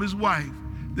from his wife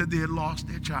that they had lost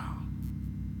their child.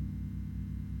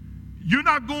 You're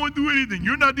not going through anything.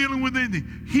 You're not dealing with anything.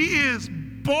 He is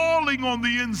bawling on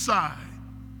the inside.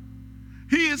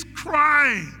 He is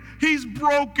crying. He's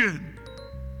broken.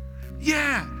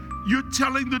 Yeah, you're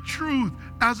telling the truth.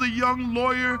 As a young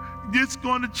lawyer, it's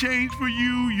going to change for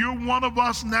you. You're one of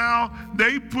us now.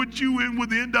 They put you in with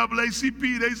the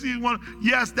NAACP. They see one.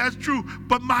 Yes, that's true.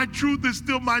 But my truth is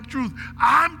still my truth.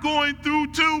 I'm going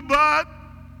through too, bud.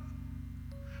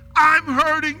 I'm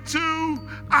hurting too.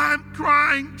 I'm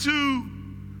crying too.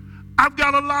 I've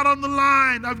got a lot on the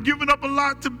line. I've given up a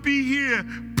lot to be here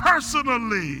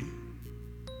personally.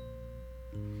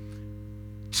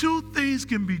 Two things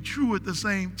can be true at the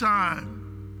same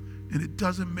time, and it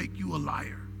doesn't make you a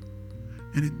liar.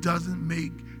 And it doesn't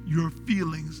make your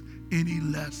feelings any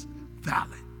less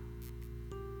valid.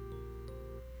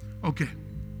 Okay.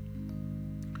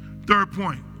 Third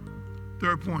point.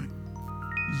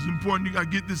 This is important. You got to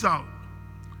get this out.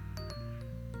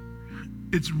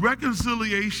 It's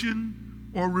reconciliation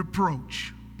or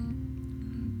reproach.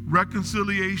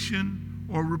 Reconciliation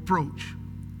or reproach.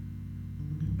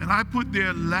 And I put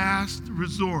there last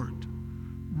resort.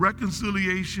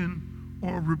 Reconciliation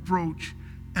or reproach.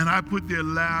 And I put there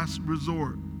last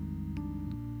resort.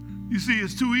 You see,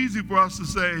 it's too easy for us to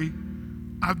say,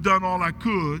 I've done all I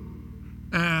could,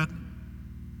 and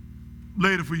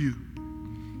later for you.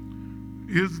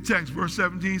 Here's the text, verse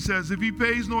 17 says, if he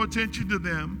pays no attention to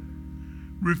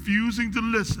them, refusing to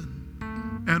listen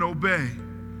and obey,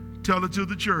 tell it to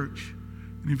the church.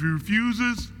 And if he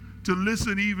refuses to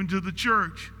listen even to the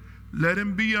church, let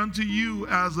him be unto you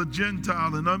as a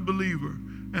Gentile, an unbeliever,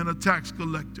 and a tax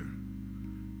collector.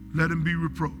 Let him be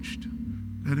reproached.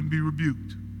 Let him be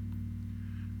rebuked.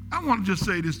 I want to just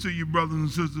say this to you, brothers and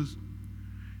sisters.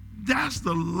 That's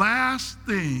the last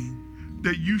thing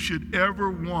that you should ever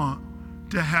want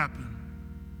to happen.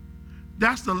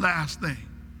 That's the last thing.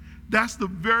 That's the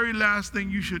very last thing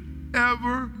you should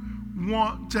ever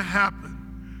want to happen.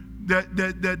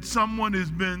 That someone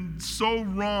has been so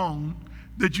wrong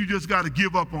that you just got to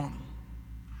give up on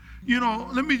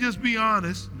them. Let me just be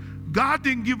honest. God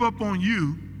didn't give up on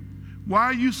you. Why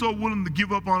are you so willing to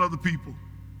give up on other people?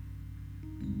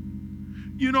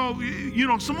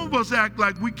 Some of us act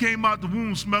like we came out the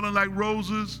womb smelling like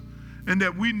roses, and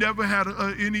that we never had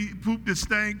any poop that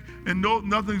stank, and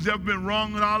nothing's ever been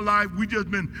wrong in our life. We just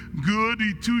been good,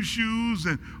 eat 2 shoes,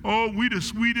 and we the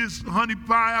sweetest honey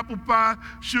pie, apple pie,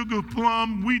 sugar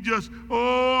plum. We just, hey.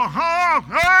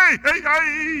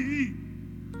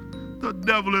 The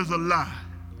devil is a lie.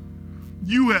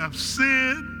 You have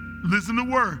sinned, listen to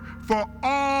the word, for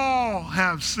all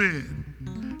have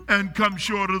sinned and come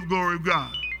short of the glory of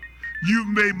God. You've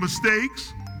made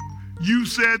mistakes. You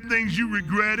said things you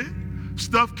regretted.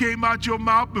 Stuff came out your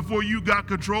mouth before you got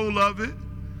control of it.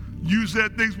 You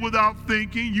said things without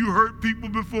thinking. You hurt people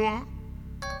before.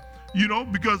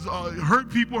 Because hurt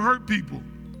people.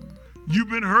 You've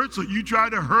been hurt, so you try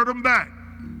to hurt them back.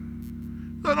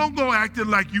 So don't go acting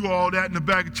like you all that in a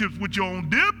bag of chips with your own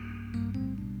dip.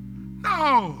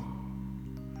 No.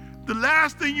 The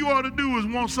last thing you ought to do is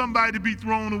want somebody to be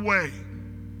thrown away.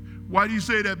 Why do you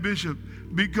say that, Bishop?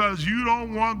 Because you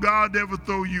don't want God to ever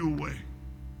throw you away.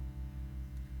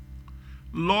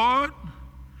 Lord,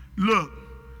 look,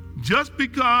 just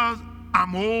because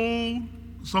I'm old,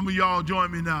 some of y'all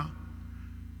join me now.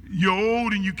 You're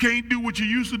old and you can't do what you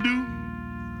used to do.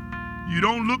 You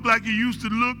don't look like you used to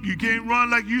look. You can't run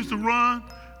like you used to run.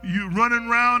 You running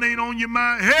around ain't on your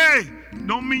mind. Hey,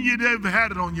 don't mean you never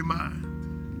had it on your mind.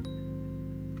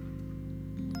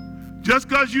 Just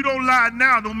because you don't lie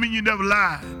now don't mean you never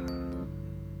lied.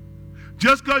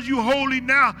 Just because you're holy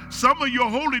now, some of your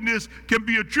holiness can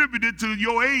be attributed to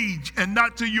your age and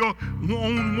not to your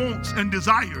own wants and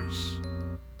desires.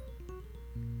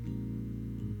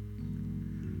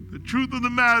 The truth of the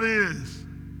matter is,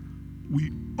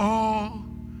 we all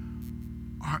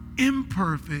are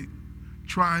imperfect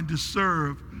trying to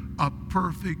serve a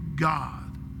perfect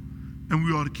God. And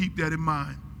we ought to keep that in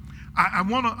mind. I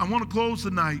want to close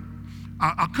tonight.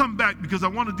 I'll come back because I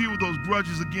want to deal with those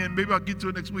grudges again. Maybe I'll get to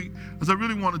it next week, as I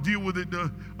really want to deal with it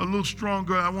a little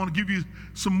stronger. I want to give you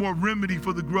some more remedy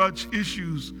for the grudge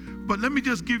issues. But let me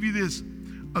just give you this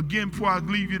again before I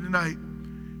leave you tonight.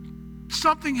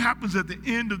 Something happens at the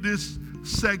end of this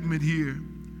segment here,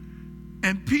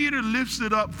 and Peter lifts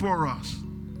it up for us.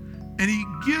 And he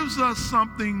gives us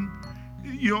something,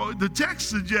 the text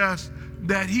suggests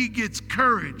that he gets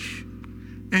courage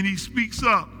and he speaks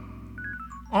up.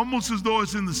 Almost as though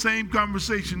it's in the same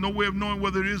conversation, no way of knowing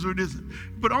whether it is or it isn't.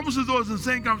 But almost as though it's in the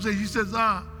same conversation, he says,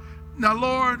 now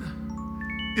Lord,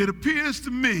 it appears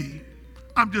to me,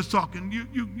 I'm just talking,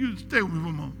 you stay with me for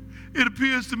a moment. It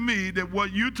appears to me that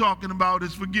what you're talking about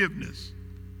is forgiveness.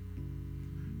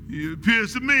 It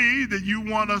appears to me that you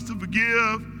want us to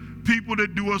forgive people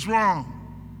that do us wrong.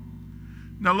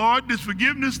 Now Lord, this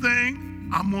forgiveness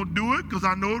thing, I'm going to do it because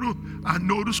I know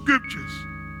the scriptures.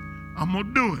 I'm going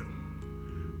to do it.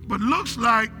 But looks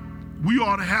like we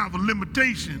ought to have a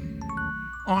limitation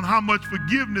on how much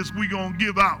forgiveness we're going to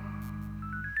give out.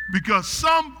 Because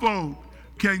some folk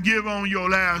can give on your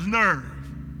last nerve,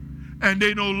 and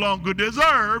they no longer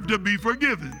deserve to be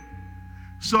forgiven.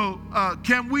 So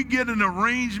can we get an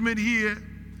arrangement here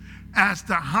as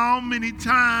to how many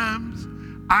times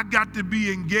I got to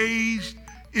be engaged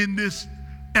in this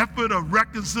effort of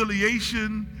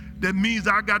reconciliation that means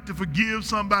I got to forgive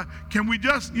somebody? Can we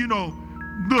just,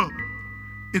 look,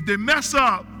 if they mess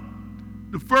up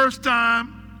the first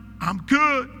time, I'm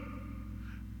good.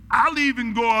 I'll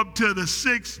even go up to the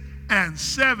 6 and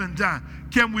 7 time.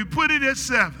 Can we put it at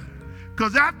 7?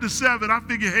 Because after 7, I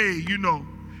figure, hey,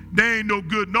 they ain't no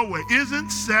good nowhere. Isn't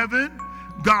 7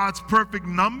 God's perfect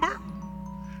number?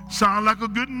 Sound like a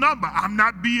good number. I'm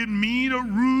not being mean or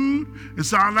rude. It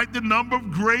sounds like the number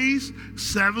of grace.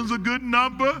 7's a good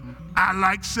number. I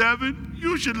like 7.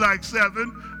 You should like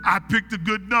 7. I picked a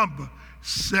good number.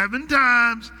 7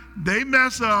 times they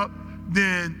mess up,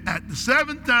 then at the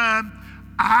 7th time,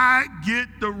 I get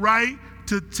the right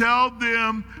to tell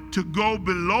them to go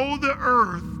below the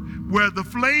earth where the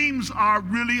flames are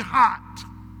really hot.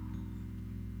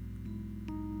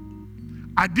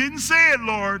 I didn't say it,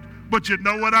 Lord, but you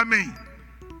know what I mean.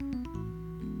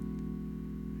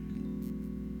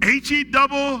 H-E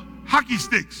double hockey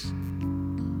sticks.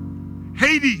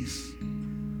 Hades.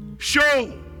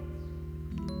 Show.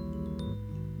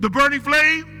 The burning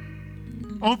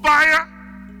flame on fire.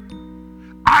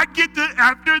 I get to,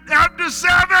 after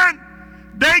 7,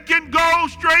 they can go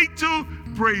straight to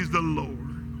praise the Lord.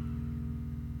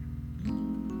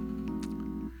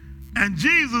 And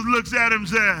Jesus looks at him and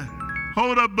says,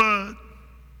 hold up, bud.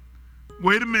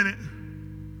 Wait a minute.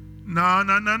 No.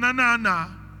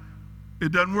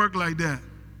 It doesn't work like that.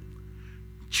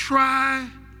 Try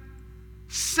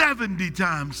 70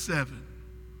 times 7.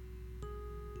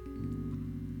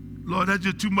 Lord, that's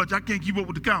just too much. I can't keep up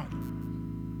with the count.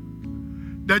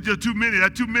 That's just too many.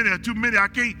 That's too many. That's too many. I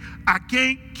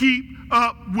can't keep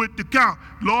up with the count.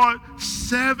 Lord,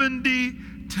 70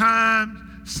 times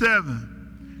 7.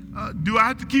 Do I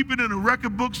have to keep it in a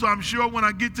record book so I'm sure when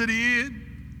I get to the end?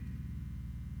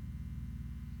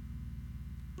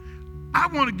 I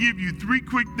want to give you 3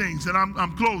 quick things, and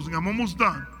I'm closing. I'm almost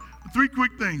done. 3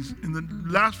 quick things in the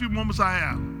last few moments I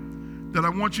have that I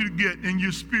want you to get in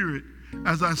your spirit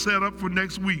as I set up for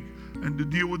next week and to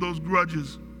deal with those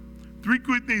grudges. 3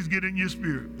 quick things get in your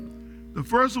spirit. The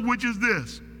first of which is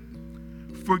this: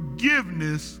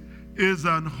 forgiveness is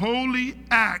an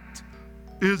act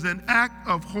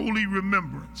of holy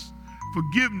remembrance.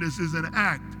 Forgiveness is an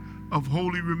act of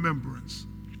holy remembrance.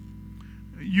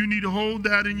 You need to hold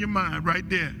that in your mind right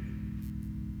there.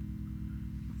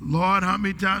 Lord, how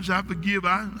many times should I forgive?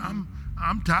 I'm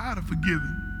tired of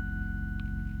forgiving.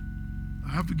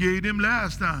 I forgave them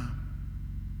last time.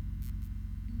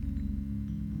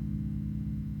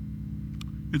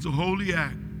 It's a holy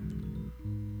act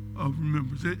of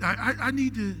remembrance. I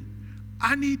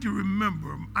need to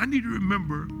remember. I need to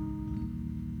remember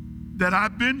that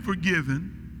I've been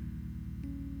forgiven,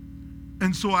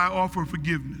 and so I offer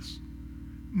forgiveness.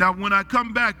 Now, when I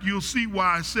come back, you'll see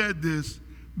why I said this,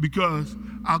 because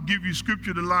I'll give you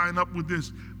scripture to line up with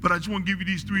this. But I just want to give you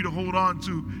these 3 to hold on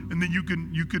to, and then you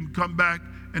can come back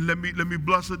and let me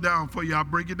bless it down for you. I'll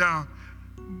break it down.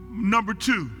 Number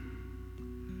 2,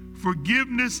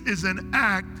 forgiveness is an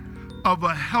act of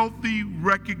a healthy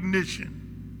recognition.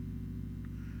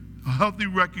 A healthy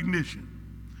recognition.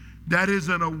 That is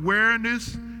an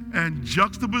awareness and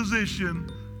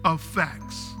juxtaposition of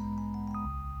facts.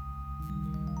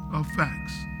 Of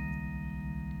facts.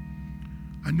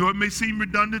 I know it may seem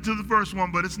redundant to the first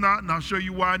one, but it's not, and I'll show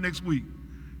you why next week.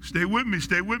 Stay with me.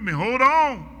 Hold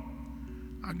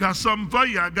on. I got something for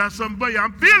you. I'm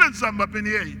feeling something up in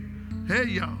here. Hey,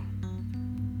 y'all.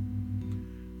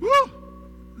 Woo!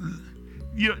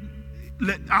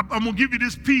 I'm going to give you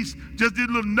this piece, just this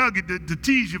little nugget to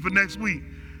tease you for next week.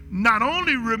 Not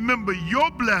only remember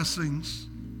your blessings,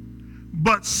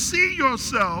 but see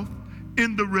yourself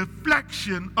in the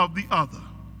reflection of the other.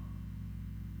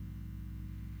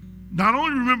 Not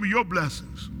only remember your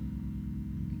blessings,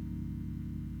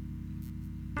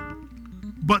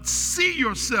 but see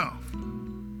yourself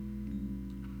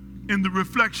in the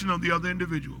reflection of the other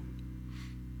individual.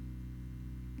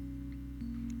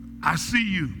 I see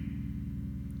you,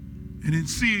 and in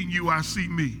seeing you, I see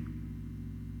me.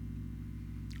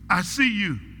 I see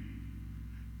you,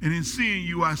 and in seeing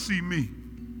you, I see me.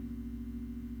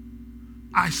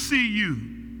 I see you,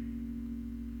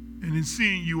 and in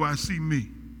seeing you, I see me.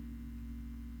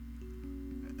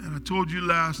 And I told you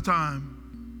last time,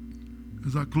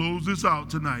 as I close this out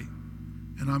tonight,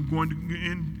 and I'm going to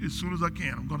end as soon as I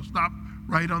can. I'm going to stop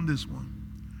right on this one.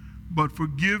 But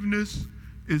forgiveness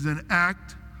is an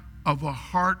act of a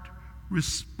heart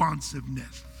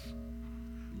responsiveness.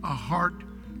 A heart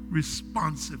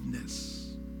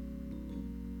responsiveness.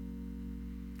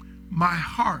 My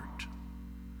heart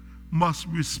must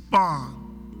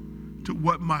respond to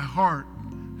what my heart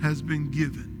has been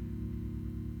given.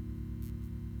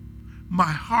 My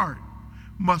heart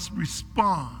must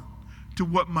respond to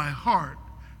what my heart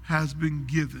has been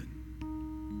given.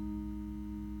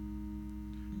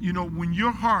 You know, when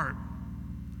your heart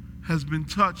has been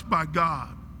touched by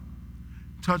God,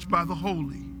 touched by the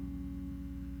Holy,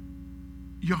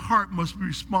 your heart must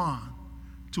respond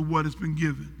to what has been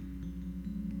given.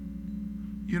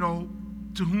 You know,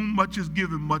 to whom much is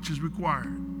given, much is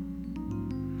required.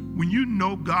 When you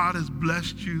know God has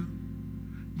blessed you,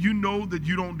 you know that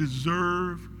you don't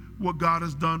deserve what God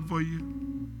has done for you.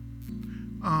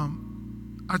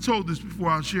 I told this before,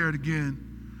 I'll share it again.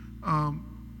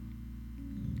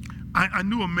 I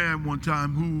knew a man one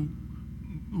time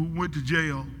who went to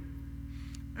jail,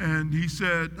 and I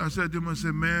said to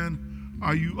him, man,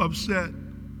 are you upset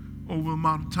over the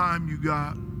amount of time you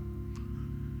got?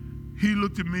 He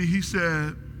looked at me, he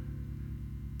said,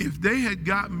 if they had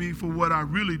got me for what I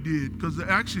really did, because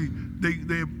actually they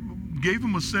gave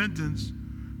him a sentence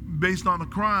based on a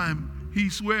crime he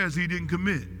swears he didn't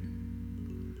commit.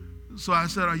 So I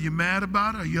said, are you mad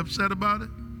about it? Are you upset about it?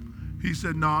 He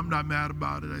said, no, I'm not mad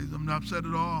about it. I'm not upset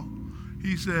at all.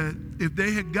 He said, if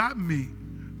they had got me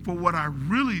for what I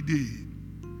really did,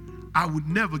 I would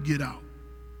never get out.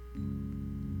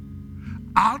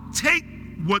 I'll take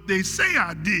what they say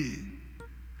I did.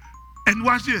 And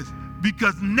watch this,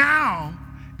 because now,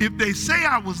 if they say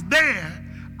I was there,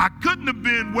 I couldn't have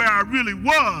been where I really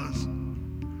was,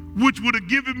 which would have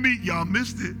given me, y'all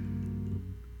missed it.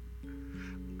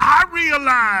 I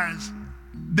realized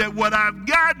that what I've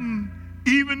gotten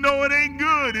even though it ain't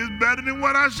good, it's better than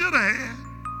what I should have had.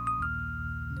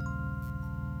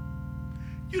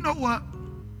 You know what?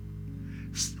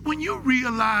 When you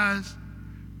realize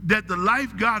that the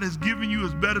life God has given you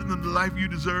is better than the life you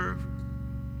deserve,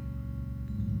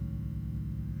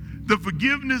 the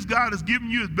forgiveness God has given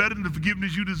you is better than the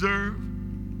forgiveness you deserve,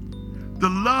 the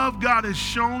love God has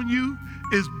shown you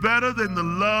is better than the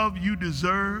love you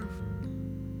deserve.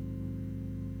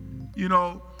 You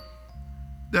know,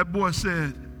 that boy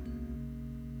said,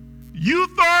 "You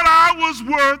thought I was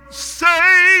worth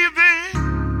saving,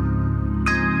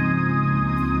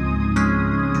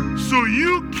 so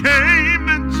you came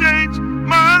and changed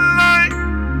my life.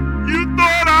 You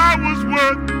thought I was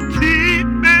worth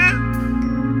keeping,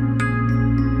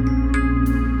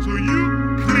 so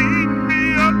you cleaned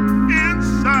me up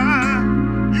inside.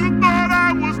 You thought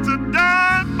I was to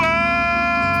die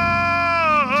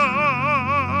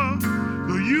for,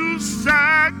 so you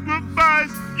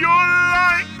sacrificed your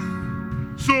life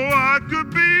so I could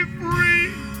be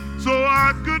free, so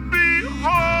I could be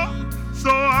whole,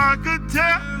 so I could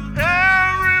tell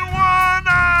everyone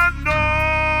I know."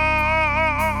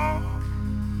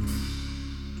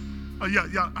 Oh yeah.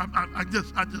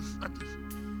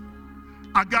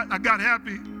 I got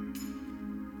happy.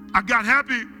 I got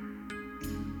happy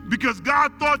because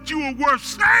God thought you were worth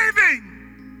saving.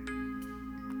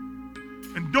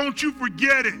 And don't you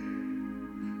forget it.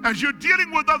 As you're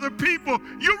dealing with other people,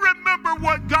 you remember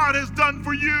what God has done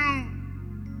for you.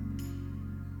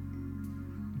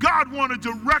 God wanted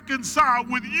to reconcile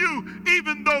with you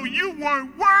even though you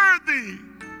weren't worthy.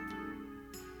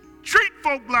 Treat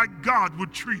folk like God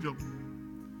would treat them.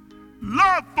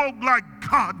 Love folk like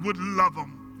God would love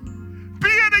them. Be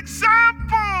an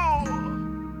example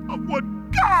of what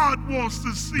God wants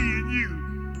to see in you.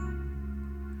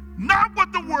 Not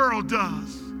what the world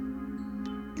does,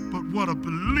 but what a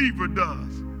believer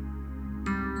does.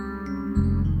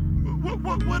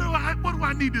 What do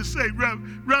I need to say,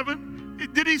 Reverend?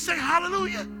 Did he say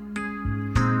hallelujah?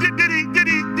 Did he?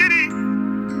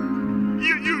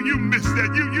 You missed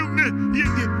that. You missed.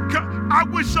 I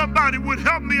wish somebody would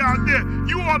help me out there.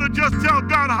 You ought to just tell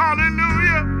God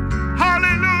hallelujah,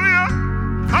 hallelujah,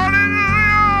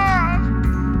 hallelujah,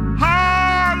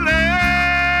 hallelujah.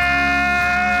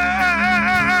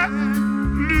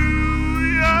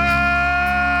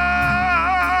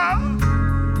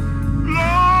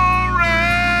 Glory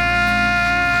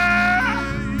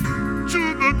to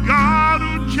the God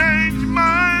who changed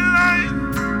my life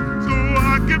so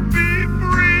I could be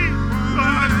free, so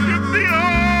I could be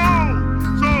whole,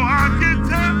 so I could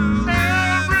tell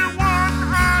everyone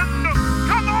I know.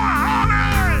 Come on,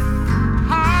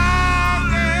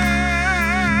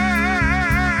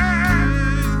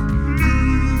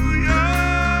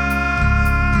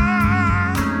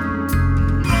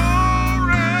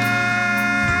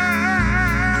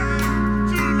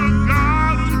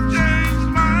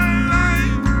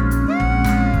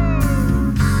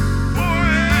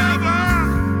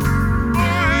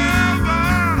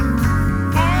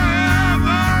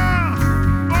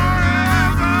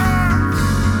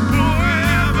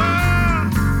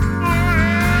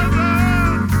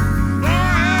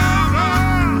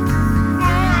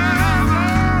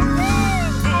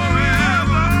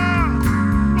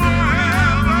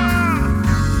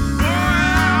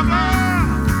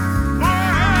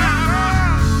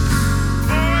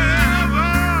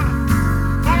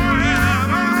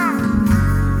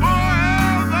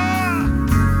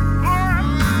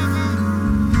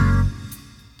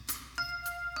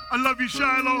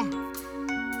 Shiloh,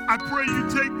 I pray you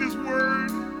take this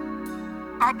word.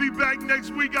 I'll be back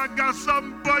next week. I got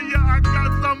something for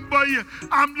you.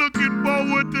 I'm looking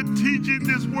forward to teaching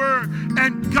this word.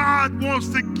 And God wants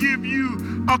to give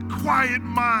you a quiet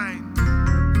mind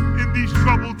in these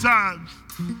troubled times.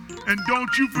 And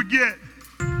don't you forget,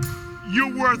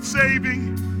 you're worth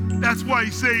saving. That's why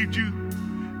he saved you.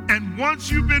 And once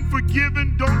you've been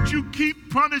forgiven, don't you keep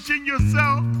punishing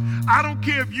yourself. I don't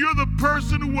care if you're the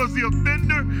person who was the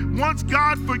offender. Once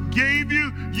God forgave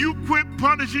you, you quit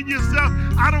punishing yourself.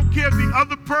 I don't care if the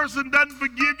other person doesn't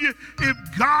forgive you. If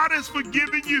God has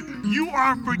forgiven you, you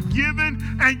are forgiven,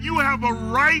 and you have a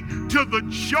right to the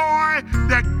joy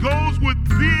that goes with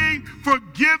being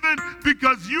forgiven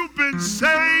because you've been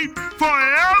saved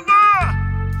forever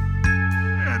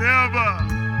and ever.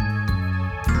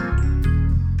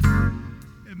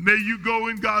 And may you go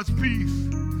in God's peace.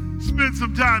 Spend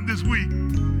some time this week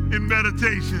in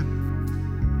meditation.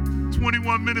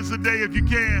 21 minutes a day if you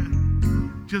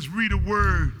can. Just read a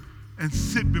word and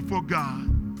sit before God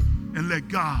and let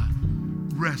God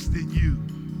rest in you.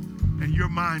 And your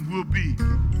mind will be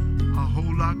a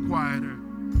whole lot quieter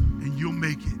and you'll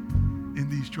make it in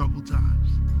these troubled times.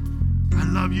 I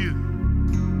love you.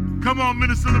 Come on,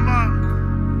 Minister Lamont.